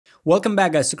Welcome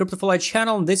back guys to QBSYLUHV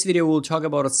channel. In this video we'll talk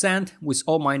about a SAND with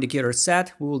all my indicators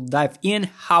set. We will dive in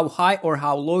how high or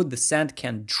how low the SAND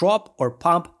can drop or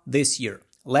pump this year.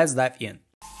 Let's dive in.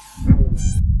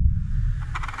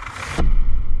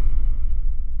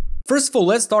 First of all,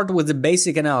 let's start with the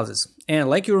basic analysis. And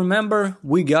like you remember,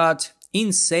 we got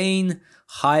insane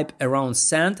hype around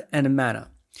SAND and MANA.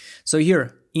 So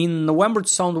here in November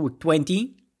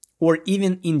 2020 or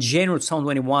even in January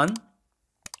 2021,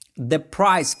 the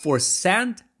price for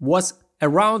SAND was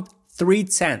around 3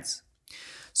 cents.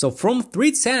 So from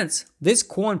 3 cents, this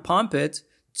coin pumped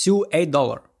to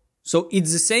 $8. So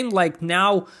it's the same like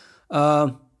now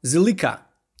ZILUHV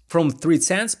from 3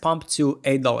 cents pumped to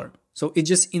 $8. So it's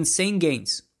just insane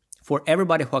gains for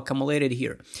everybody who accumulated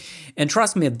here. And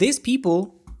trust me, these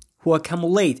people who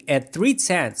accumulate at 3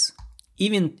 cents,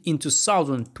 even in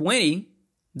 2020,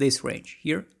 this range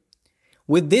here,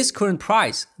 with this current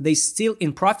price, they still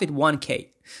in profit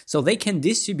 1K. So they can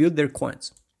distribute their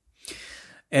coins.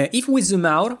 If we zoom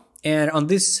out, and on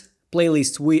this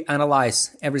playlist, we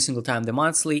analyze every single time the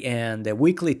monthly and the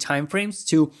weekly timeframes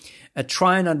to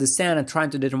try and understand and try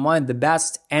to determine the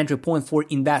best entry point for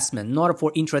investment, not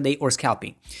for intraday or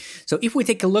scalping. So if we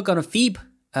take a look on a FIB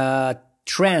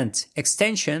trend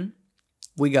extension,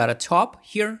 we got a top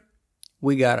here,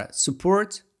 we got a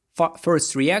support,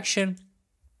 first reaction.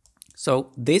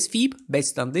 So this FIB,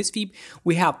 based on this FIB,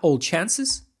 we have all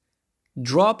chances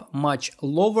drop much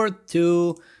lower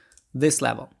to this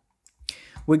level.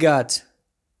 We got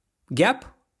gap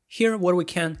here where we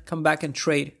can come back and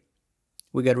trade.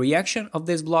 We got reaction of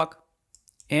this block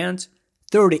and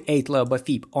 38 level by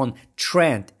FIB on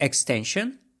trend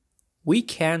extension. We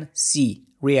can see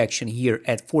reaction here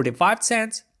at 45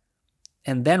 cents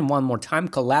and then one more time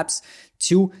collapse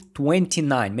to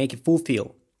 29, make it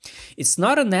fulfill. It's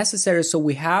not unnecessary, so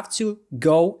we have to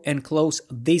go and close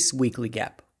this weekly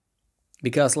gap.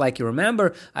 Because like you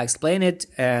remember, I explained it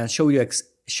and show you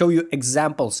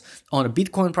examples on a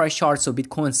Bitcoin price chart. So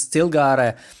Bitcoin still got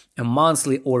a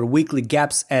monthly or weekly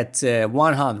gaps at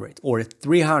 100 or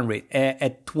 300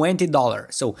 at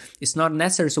 $20. So it's not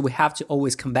necessary, so we have to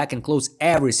always come back and close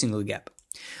every single gap.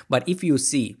 But if you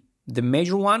see the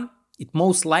major one, it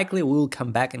most likely will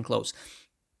come back and close.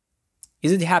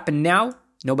 Is it happen now?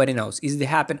 Nobody knows. Is it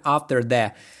happen after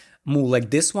the move like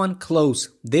this one, close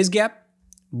this gap,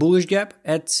 bullish gap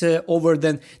at over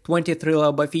than 23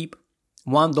 level by FIB,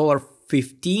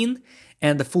 $1.15,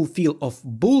 and the fulfill of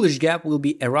bullish gap will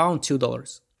be around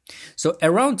 $2. So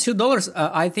around $2,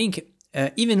 I think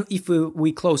even if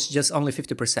we close just only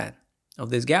 50%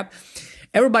 of this gap,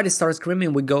 everybody starts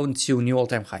screaming we go into new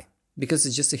all-time high because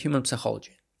it's just a human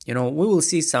psychology. You know, we will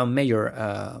see some major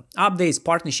updates,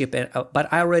 partnership,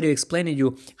 but I already explained to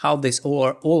you how this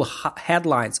all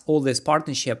headlines, all this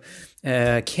partnership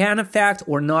can affect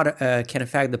or not can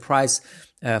affect the price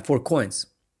for coins.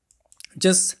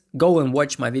 Just go and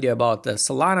watch my video about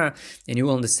Solana, and you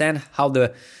will understand how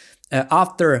the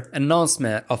after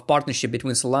announcement of partnership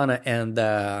between Solana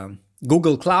and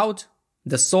Google Cloud,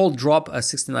 the SOL dropped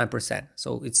 69%.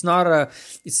 So it's not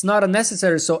a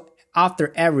necessary. So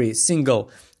after every single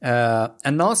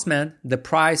announcement, the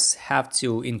price have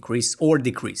to increase or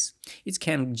decrease. It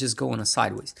can just go on a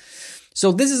sideways.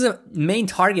 So this is a main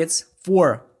targets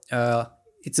for,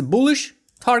 it's a bullish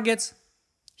targets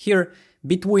here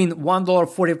between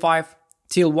 $1.45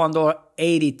 till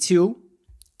 $1.82.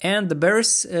 And the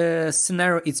bearish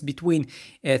scenario, it's between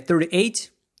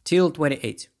 38 till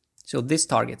 28. So this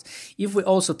targets. If we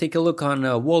also take a look on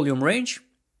volume range,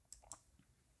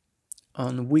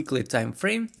 on weekly time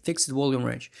frame, fixed volume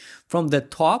range from the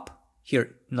top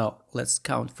here. Now let's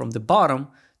count from the bottom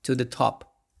to the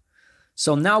top.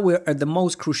 So now we're at the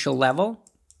most crucial level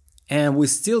and we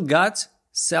still got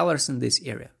sellers in this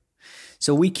area.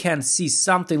 So we can see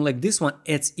something like this one.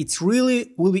 It's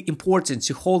really important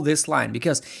to hold this line,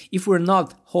 because if we're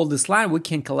not hold this line, we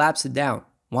can collapse it down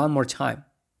one more time,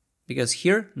 because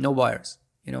here no buyers,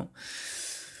 you know.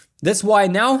 That's why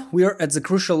now we are at the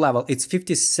crucial level. It's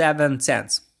 57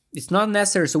 cents. It's not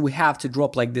necessary, so we have to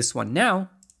drop like this one. Now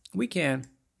we can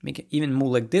make it even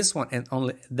move like this one, and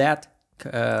only that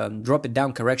drop it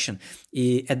down correction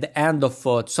at the end of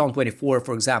 2024,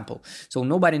 for example. So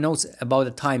nobody knows about the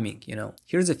timing, you know.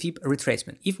 Here's a FIB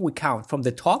retracement. If we count from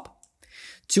the top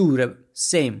to the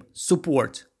same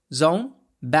support zone,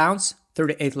 bounce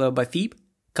 38 level by FIB,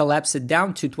 collapse it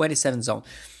down to 27 zone.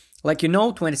 Like you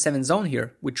know, 27 zone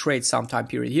here, we trade some time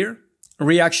period here.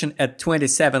 Reaction at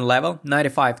 27 level,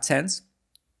 95 cents.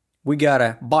 We got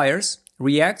a buyers,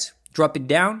 react, drop it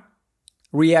down.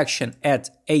 Reaction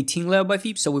at 18 level by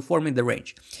FIB, so we're forming the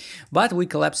range. But we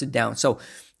collapse it down. So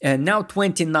And now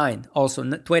 29, also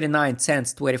 29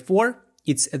 cents 24.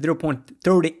 It's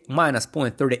 0.30 minus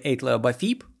 0.38 level by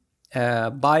FIB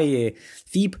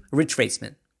FIB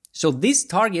retracement. So this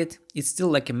target is still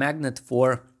like a magnet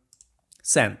for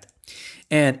SAND.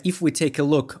 And if we take a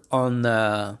look on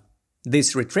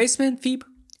this retracement FIB,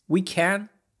 we can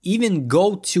even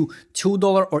go to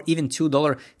 $2 or even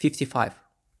 $2.55.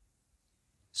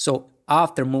 So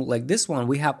after move like this one,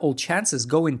 we have all chances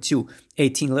going to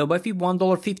 18 level by FIB,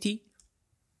 $1.50,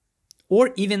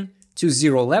 or even to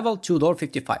zero level,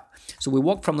 $2.55. So we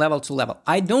walk from level to level.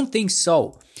 I don't think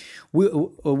so. We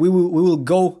will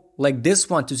go like this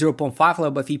one to 0.5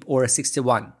 level by FIB or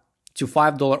 61 to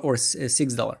 $5 or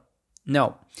 $6.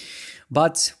 No.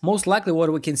 But most likely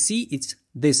what we can see is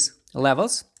these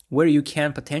levels where you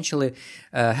can potentially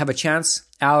have a chance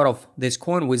out of this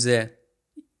coin with a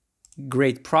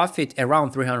great profit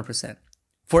around 300%.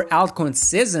 For altcoin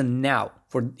season now,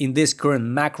 for in this current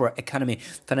macro economy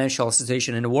financial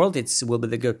situation in the world, it will be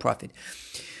the good profit.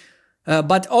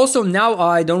 But also now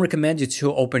I don't recommend you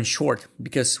to open short,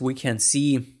 because we can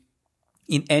see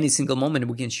in any single moment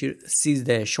we can see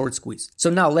the short squeeze. So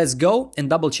now let's go and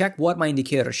double check what my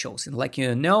indicator shows. And like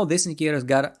you know, this indicator's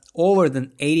got over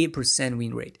than 80%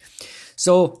 win rate.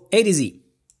 So A to Z.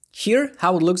 Here,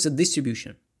 how it looks at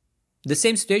distribution. The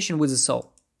same situation with the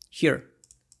SOL. Here,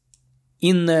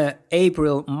 in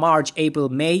April, March, April,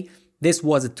 May, this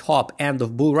was a top end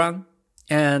of bull run,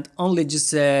 and only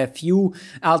just a few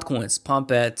altcoins pump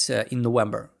it in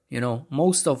November. You know,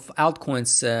 most of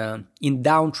altcoins in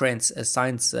downtrends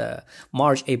since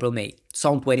March, April, May,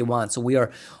 2021. So we are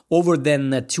over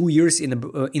than 2 years in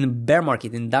a bear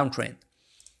market, in downtrend.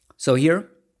 So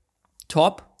here,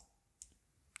 top.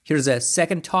 Here's a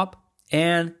second top,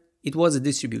 and it was a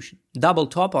distribution, double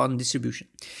top on distribution.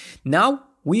 Now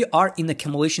we are in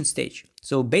accumulation stage.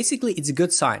 So basically it's a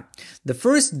good sign. The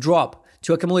first drop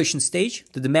to accumulation stage,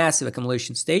 to the massive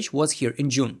accumulation stage, was here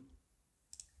in June.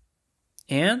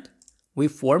 And we're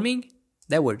forming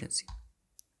divergence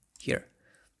here.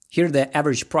 Here the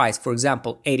average price, for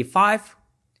example, 85.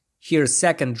 Here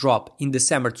second drop in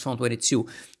December 2022,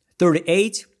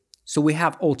 38. So we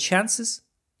have all chances,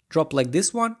 drop like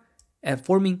this one, and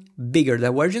forming bigger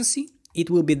divergence. It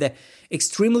will be the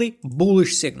extremely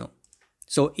bullish signal.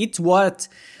 So it's what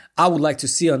I would like to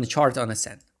see on the chart on a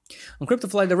SAND. On crypto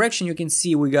fly direction, you can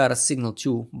see we got a signal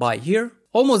to buy here.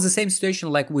 Almost the same situation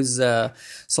like with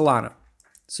Solana.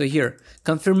 So here,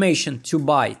 confirmation to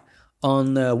buy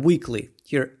on weekly.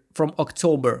 Here from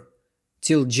October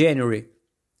till January,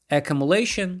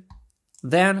 accumulation.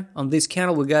 Then on this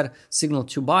candle, we got signal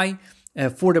to buy.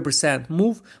 40%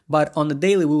 move, but on the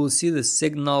daily we will see the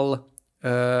signal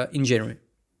in January.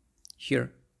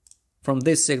 Here, from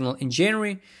this signal in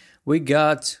January, we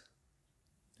got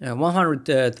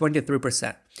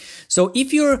 123%. So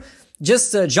if you're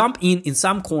just jump in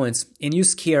some coins and you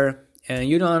scare and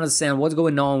you don't understand what's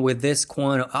going on with this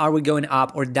coin, are we going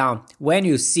up or down? When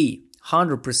you see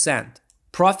 100%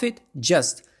 profit,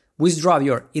 just withdraw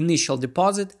your initial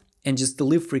deposit and just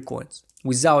leave free coins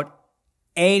without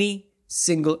any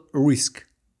single risk.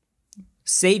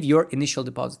 Save your initial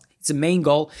deposit. It's a main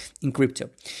goal in crypto.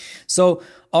 So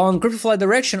on crypto fly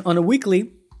direction on a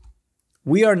weekly,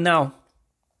 we are now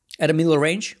at a middle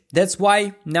range. That's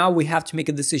why now we have to make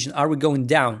a decision. Are we going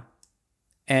down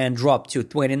and drop to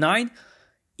 29?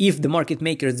 If the market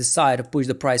makers decide to push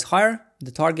the price higher,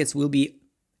 the targets will be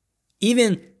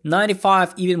even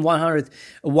 95, even 100,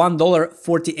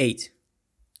 $1.48.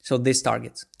 So these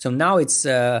targets. So now it's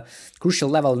a crucial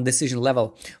level and decision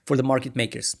level for the market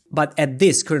makers. But at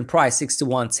this current price,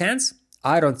 61 cents,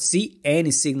 I don't see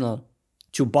any signal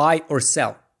to buy or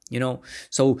sell. You know,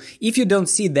 so if you don't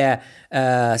see the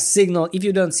signal, if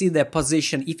you don't see the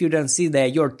position, if you don't see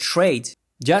your trade,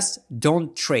 just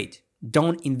don't trade.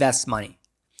 Don't invest money.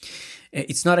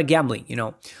 It's not a gambling, you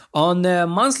know. On the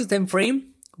monthly time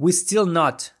frame, we still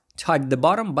not touch the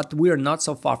bottom, but we are not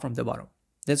so far from the bottom.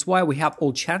 That's why we have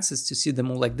all chances to see the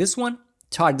move like this one,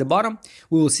 touch the bottom.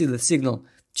 We will see the signal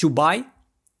to buy,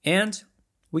 and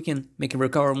we can make a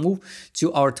recovery move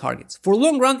to our targets. For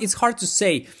long run, it's hard to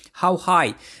say how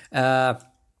high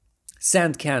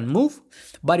SAND can move,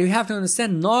 but you have to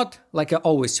understand, not like I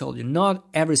always told you, not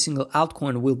every single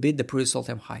altcoin will beat the previous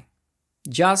all-time high.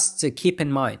 Just to keep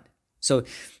in mind. So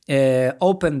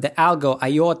open the Algo,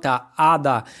 IOTA,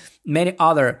 ADA, many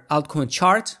other altcoin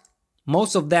chart.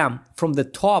 Most of them from the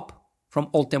top, from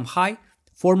all-time high,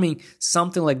 forming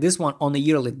something like this one on a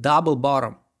yearly double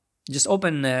bottom. Just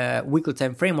open a weekly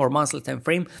time frame or monthly time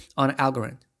frame on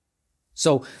Algorand.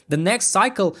 So the next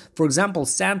cycle, for example,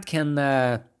 SAND can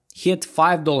hit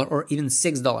 $5 or even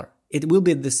 $6. it will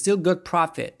be the still good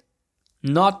profit,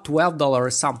 not $12 or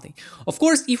something. Of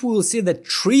course, if we will see the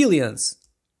trillions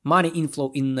money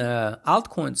inflow in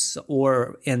altcoins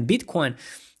or in Bitcoin,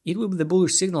 it will be the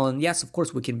bullish signal, and yes, of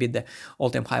course, we can beat the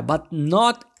all-time high, but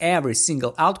not every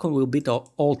single altcoin will beat the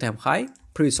all-time high,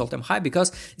 previous all-time high,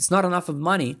 because it's not enough of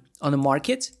money on the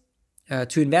market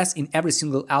to invest in every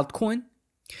single altcoin,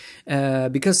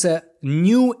 because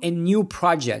new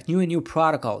project, new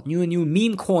protocol, new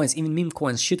meme coins, even meme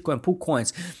coins, shitcoin, pool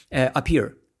coins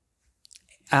appear.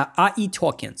 AI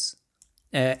tokens,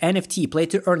 NFT, play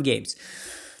to earn games.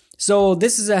 So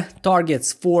this is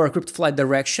targets for crypto flight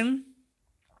direction.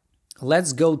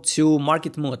 Let's go to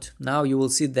market mood. Now you will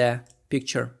see the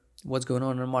picture, what's going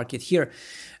on in the market here.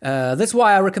 That's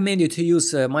why I recommend you to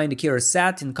use my indicator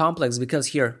SAT in complex, because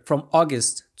here from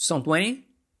August 2020,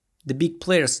 the big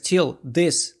players till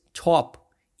this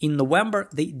top in November,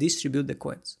 they distribute the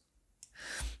coins.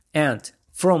 And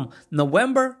from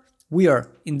November, we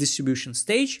are in distribution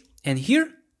stage. And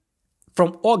here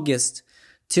from August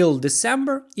till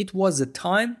December, it was a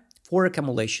time for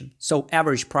accumulation. So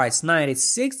average price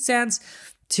 96 cents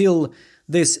till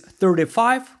this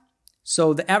 35.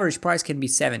 So the average price can be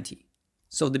 70.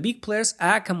 So the big players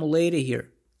accumulated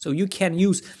here. So you can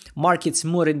use market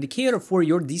mood indicator for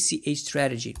your DCA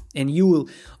strategy, and you will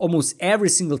almost every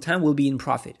single time will be in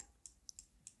profit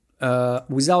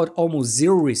without almost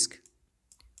zero risk,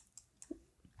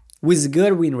 with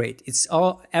good win rate. It's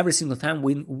all every single time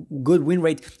good win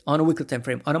rate on a weekly time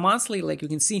frame. On a monthly, like you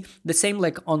can see, the same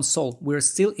like on Sol, we're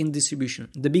still in distribution.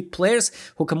 The big players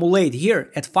who accumulate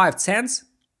here at 5 cents,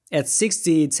 at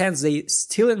 60 cents, they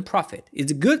still in profit.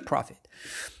 It's a good profit.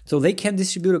 So they can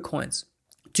distribute the coins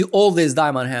to all these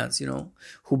diamond hands, you know,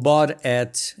 who bought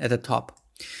at the top.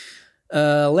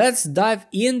 Let's dive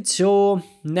into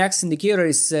next indicator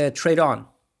is trade on.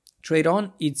 Trade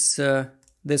on, it's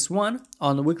this one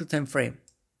on the weekly time frame.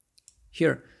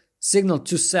 Here, signal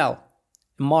to sell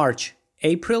March,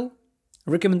 April,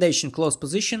 recommendation close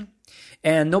position,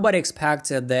 and nobody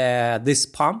expected this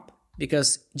pump,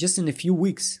 because just in a few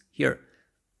weeks here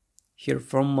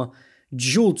from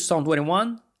June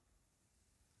 2021,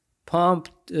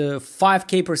 pumped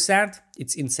 5k%.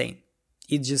 It's insane.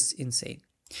 It's just insane.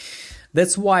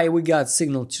 That's why we got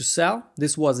signal to sell.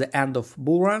 This was the end of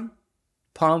bull run,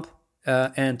 pump,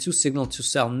 and 2 signal to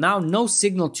sell. Now no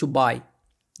signal to buy.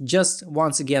 Just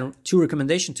once again 2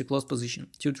 recommendation to close position,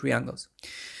 2 triangles.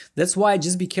 That's why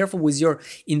just be careful with your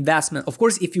investment. Of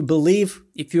course, if you believe,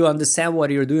 if you understand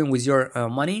what you're doing with your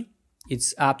money,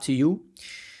 it's up to you.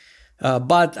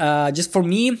 But just for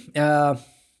me,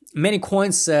 many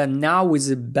coins now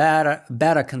is a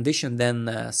better condition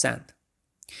than Sand.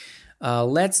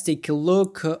 Let's take a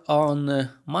look on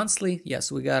monthly.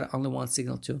 Yes, we got only one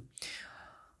signal to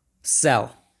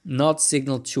sell, not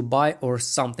signal to buy or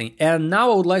something. And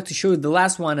now I would like to show you the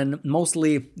last one, and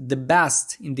mostly the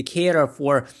best indicator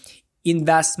for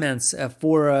investments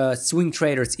for swing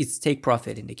traders. It's take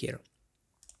profit indicator.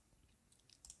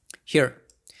 Here.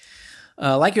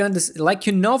 Like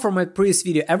you know from my previous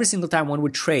video, every single time when we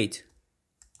trade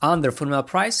under fundamental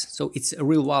price, so it's a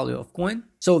real value of coin.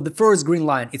 So the first green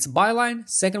line, it's buy line.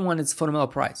 Second one, it's fundamental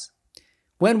price.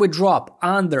 When we drop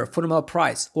under fundamental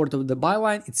price or to the buy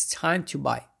line, it's time to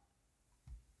buy.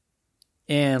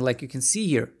 And like you can see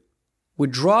here, we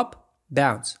drop,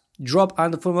 bounce. Drop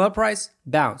under fundamental price,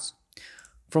 bounce.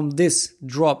 From this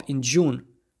drop in June,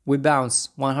 we bounce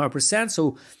 100%.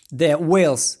 So the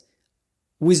whales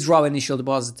withdraw initial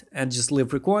deposit and just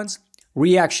leave free coins.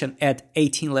 Reaction at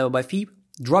 18 level by fee.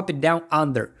 Drop it down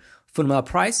under fundamental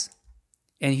price.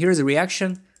 And here's a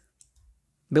reaction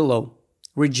below.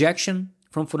 Rejection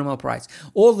from fundamental price.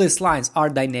 All these lines are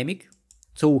dynamic,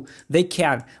 so they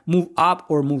can move up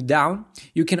or move down.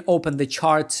 You can open the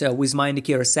chart with my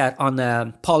indicator set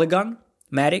on Polygon,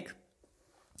 Matic.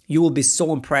 You will be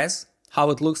so impressed how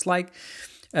it looks like.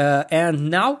 And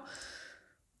now,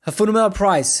 a fundamental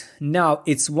price, now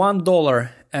it's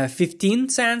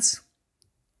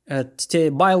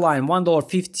 $1.15. Buy line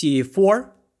 $1.54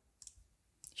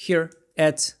 here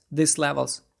at these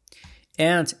levels.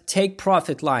 And take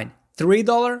profit line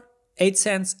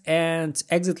 $3.08 and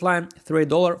exit line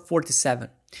 $3.47.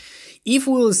 If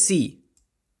we will see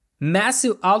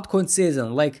massive altcoin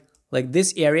season like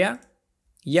this area,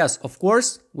 yes, of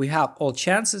course, we have all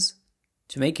chances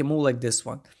to make a move like this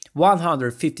one.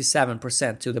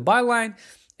 157% to the buy line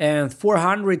and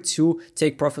 400 to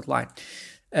take profit line.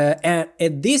 And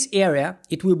at this area,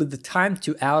 it will be the time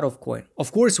to out of coin.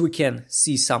 Of course, we can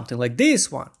see something like this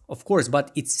one, of course,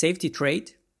 but it's safety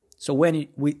trade. So when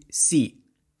we see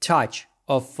touch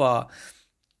of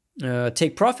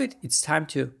take profit, it's time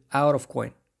to out of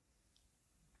coin.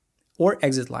 or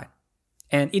exit line.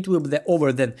 And it will be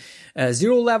over the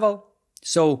 0 level.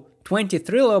 So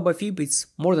 23 level by FIB, it's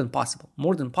more than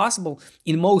possible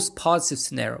in most positive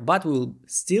scenario, but we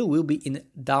will be in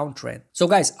downtrend. So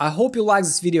guys, I hope you like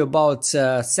this video about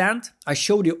SAND. I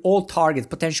showed you all targets,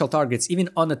 potential targets, even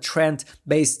on a trend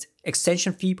based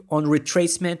extension FIB, on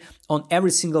retracement, on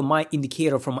every single my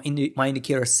indicator from my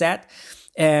indicator set.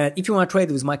 And if you want to trade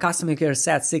with my custom indicator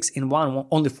set 6-in-1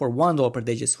 only for $1 per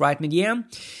day, just write me DM.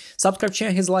 Subscribe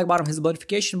channel, hit the like button, hit the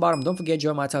notification button. Don't forget to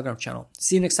join my Telegram channel.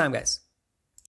 See you next time, guys.